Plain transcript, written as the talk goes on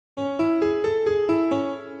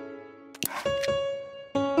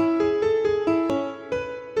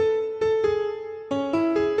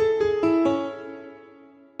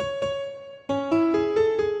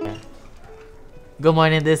Good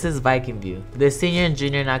morning, this is Viking View. The senior and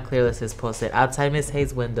junior not clear list is posted outside Ms.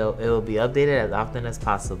 Hayes' window. It will be updated as often as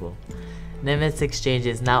possible. Nimitz Exchange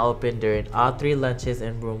is now open during all 3 lunches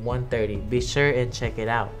in room 130. Be sure and check it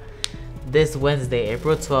out. This Wednesday,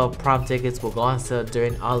 April 12th, prom tickets will go on sale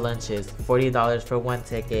during all lunches. $40 for 1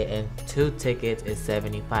 ticket and 2 tickets is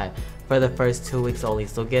 $75 for the first 2 weeks only,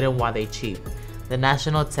 so get them while they cheap. The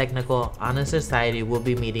National Technical Honor Society will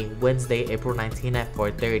be meeting Wednesday, April 19 at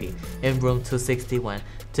 4:30 in room 261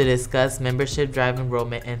 to discuss membership drive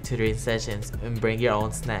enrollment and tutoring sessions, and bring your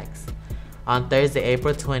own snacks. On Thursday,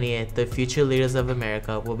 April 20th, the Future Leaders of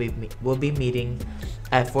America will be meeting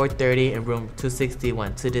at 4:30 in room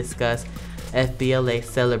 261 to discuss FBLA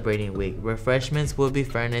Celebrating Week. Refreshments will be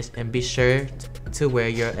furnished, and be sure to wear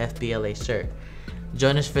your FBLA shirt.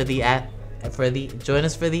 Join us for the 8th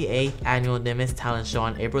annual Nimitz Talent Show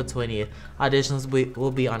on April 20th. Auditions will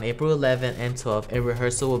be on April 11th and 12th, and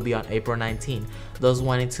rehearsal will be on April 19th. Those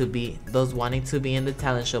wanting to be in the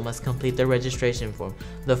talent show must complete the registration form.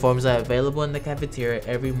 The forms are available in the cafeteria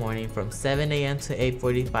every morning from 7 a.m. to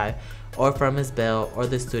 8:45, or from Ms. Bell or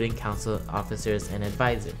the student council officers and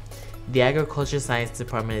advisor. The Agriculture Science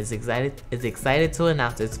Department is excited to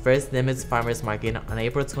announce its first Nimitz Farmers Market on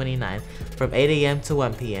April 29th from 8 a.m. to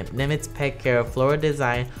 1 p.m. Nimitz Pet Care, Floral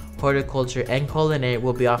Design, Horticulture, and Culinary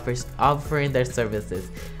will be offering their services.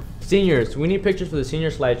 Seniors, we need pictures for the senior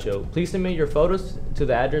slideshow. Please submit your photos to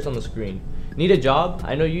the address on the screen. Need a job?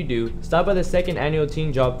 I know you do. Stop by the 2nd Annual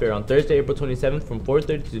Teen Job Fair on Thursday, April 27th from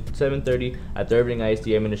 4:30 to 7:30 at the Irving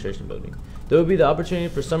ISD Administration Building. There will be the opportunity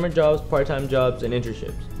for summer jobs, part-time jobs, and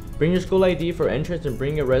internships. Bring your school ID for entrance and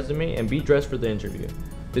bring your resume, and be dressed for the interview.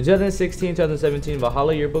 The 2016-2017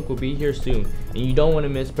 Valhalla Yearbook will be here soon, and you don't want to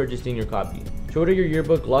miss purchasing your copy. To order your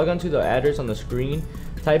yearbook, log on to the address on the screen,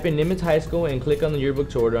 type in Nimitz High School, and click on the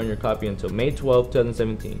yearbook to order on your copy until May 12,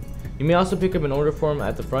 2017. You may also pick up an order form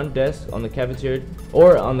at the front desk on the cafeteria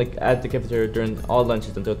or at the cafeteria during all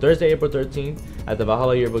lunches until Thursday, April 13th at the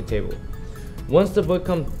Valhalla Yearbook table. Once the book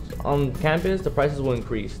comes on campus, the prices will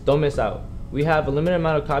increase. Don't miss out. We have a limited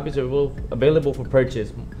amount of copies available for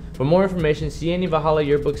purchase. For more information, see any Valhalla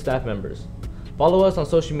Yearbook staff members. Follow us on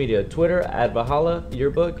social media, Twitter at Valhalla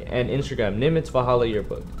Yearbook and Instagram, Nimitz Valhalla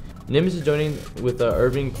Yearbook. Nimitz is joining with the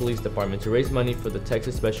Irving Police Department to raise money for the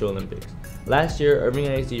Texas Special Olympics. Last year, Irving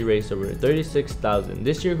ISD raised over $36,000.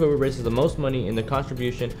 This year, whoever raises the most money in the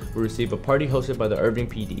contribution will receive a party hosted by the Irving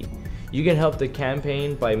PD. You can help the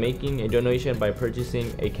campaign by making a donation by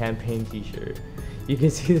purchasing a campaign t-shirt. You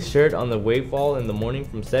can see the shirt on the wave wall in the morning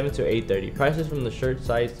from 7 to 8:30. Prices from the shirt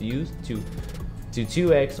size used to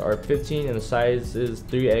 2X are $15, and the sizes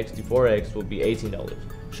 3X to 4X will be $18.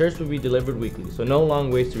 Shirts will be delivered weekly, so no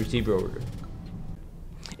long waits to receive your order.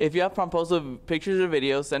 If you have promposal pictures or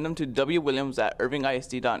videos, send them to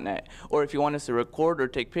wwilliams@irvingisd.net. Or if you want us to record or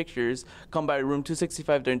take pictures, come by room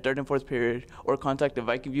 265 during 3rd and 4th period, or contact a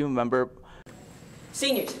Viking View member.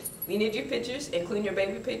 Seniors, we need your pictures, including your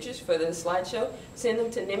baby pictures for the slideshow. Send them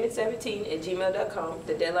to nimitz17@gmail.com.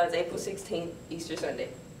 The deadline is April 16th, Easter Sunday.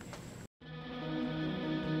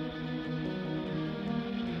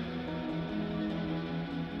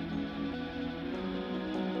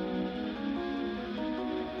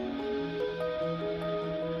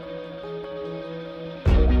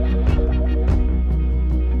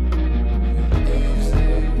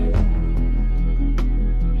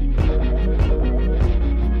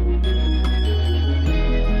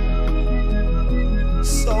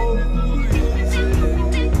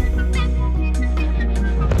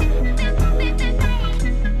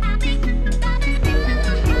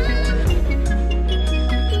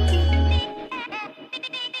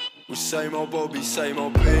 Same old Bobby, same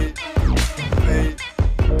old Pete.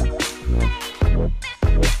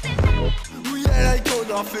 Well, yeah, they got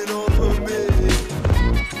nothing over me.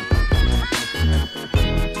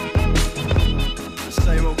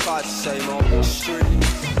 Same old bad, same old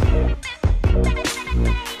streets.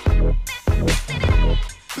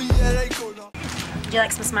 Well, yeah, they got nothing. Would you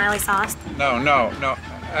like some smiley sauce? No.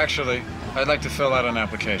 Actually, I'd like to fill out an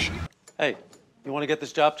application. Hey, you want to get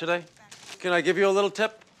this job today? Can I give you a little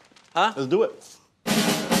tip? Huh? Let's do it.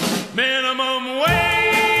 Minimum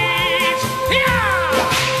wage! Yeah!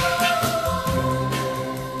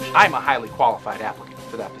 I'm a highly qualified applicant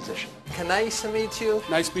for that position. Nice to meet you.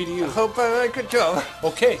 Nice meeting you. I hope I make a job.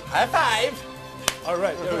 Okay. High five. All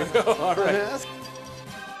right, there we go. All right.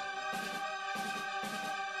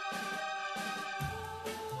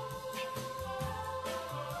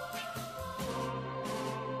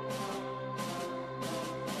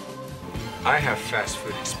 I have fast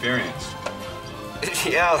food experience.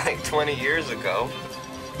 Yeah, like 20 years ago.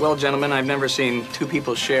 Well, gentlemen, I've never seen two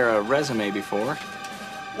people share a resume before.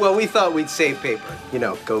 Well, we thought we'd save paper. You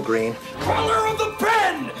know, go green. Color of the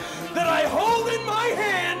pen that I hold in my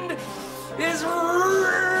hand is royal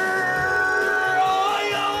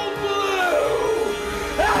blue.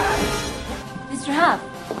 Mr. Huff,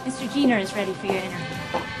 Mr. Jenner is ready for your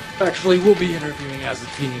interview. Actually, we'll be interviewing as a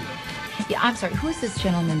team. Yeah, I'm sorry, who is this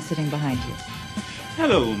gentleman sitting behind you?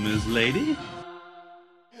 Hello, Ms. Lady.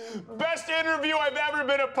 Best interview I've ever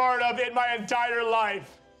been a part of in my entire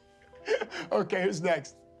life. Okay, who's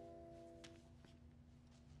next?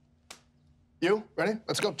 You? Ready?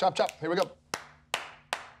 Let's go. Chop, chop. Here we go.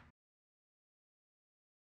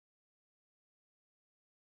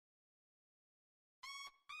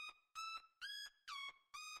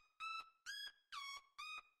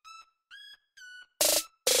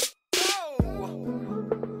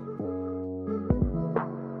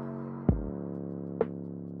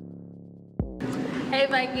 Hey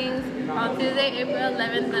Vikings! On Tuesday, April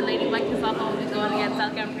 11th, the Lady Vikings softball will be going against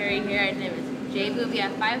South Carolina Prairie here at Nimitz. JV will be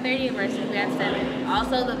at 5:30 and Versus will be at 7.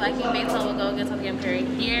 Also, the Viking baseball will go against South Carolina Prairie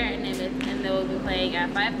here at Nimitz, and they will be playing at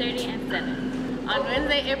 5:30 and 7. On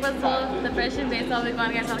Wednesday, April 12th, the freshman baseball will be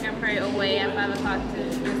going against South Carolina Prairie away at 5 o'clock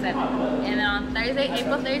to 7. And then on Thursday,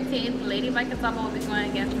 April 13th, the Lady Vikings softball will be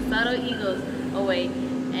going against the Soto Eagles away,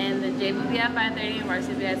 and the JV will be at 5:30 and Versus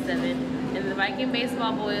will be at 7. And the Viking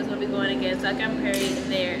baseball boys will be going against South Carolina Prairie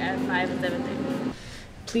there at 5 and 7:30.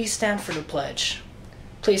 Please stand for the pledge.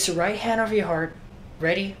 Place your right hand over your heart.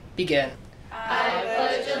 Ready, begin. I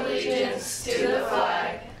pledge allegiance to the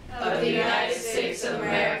flag of the United States of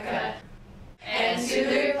America and to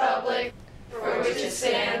the republic for which it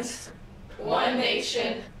stands, one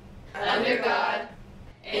nation, under God,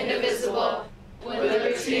 indivisible, with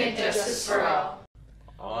liberty and justice for all.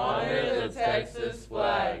 Honor the Texas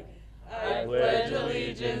flag. I pledge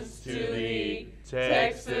allegiance to thee,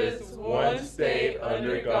 Texas, one state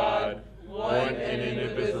under God, one and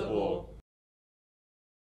indivisible,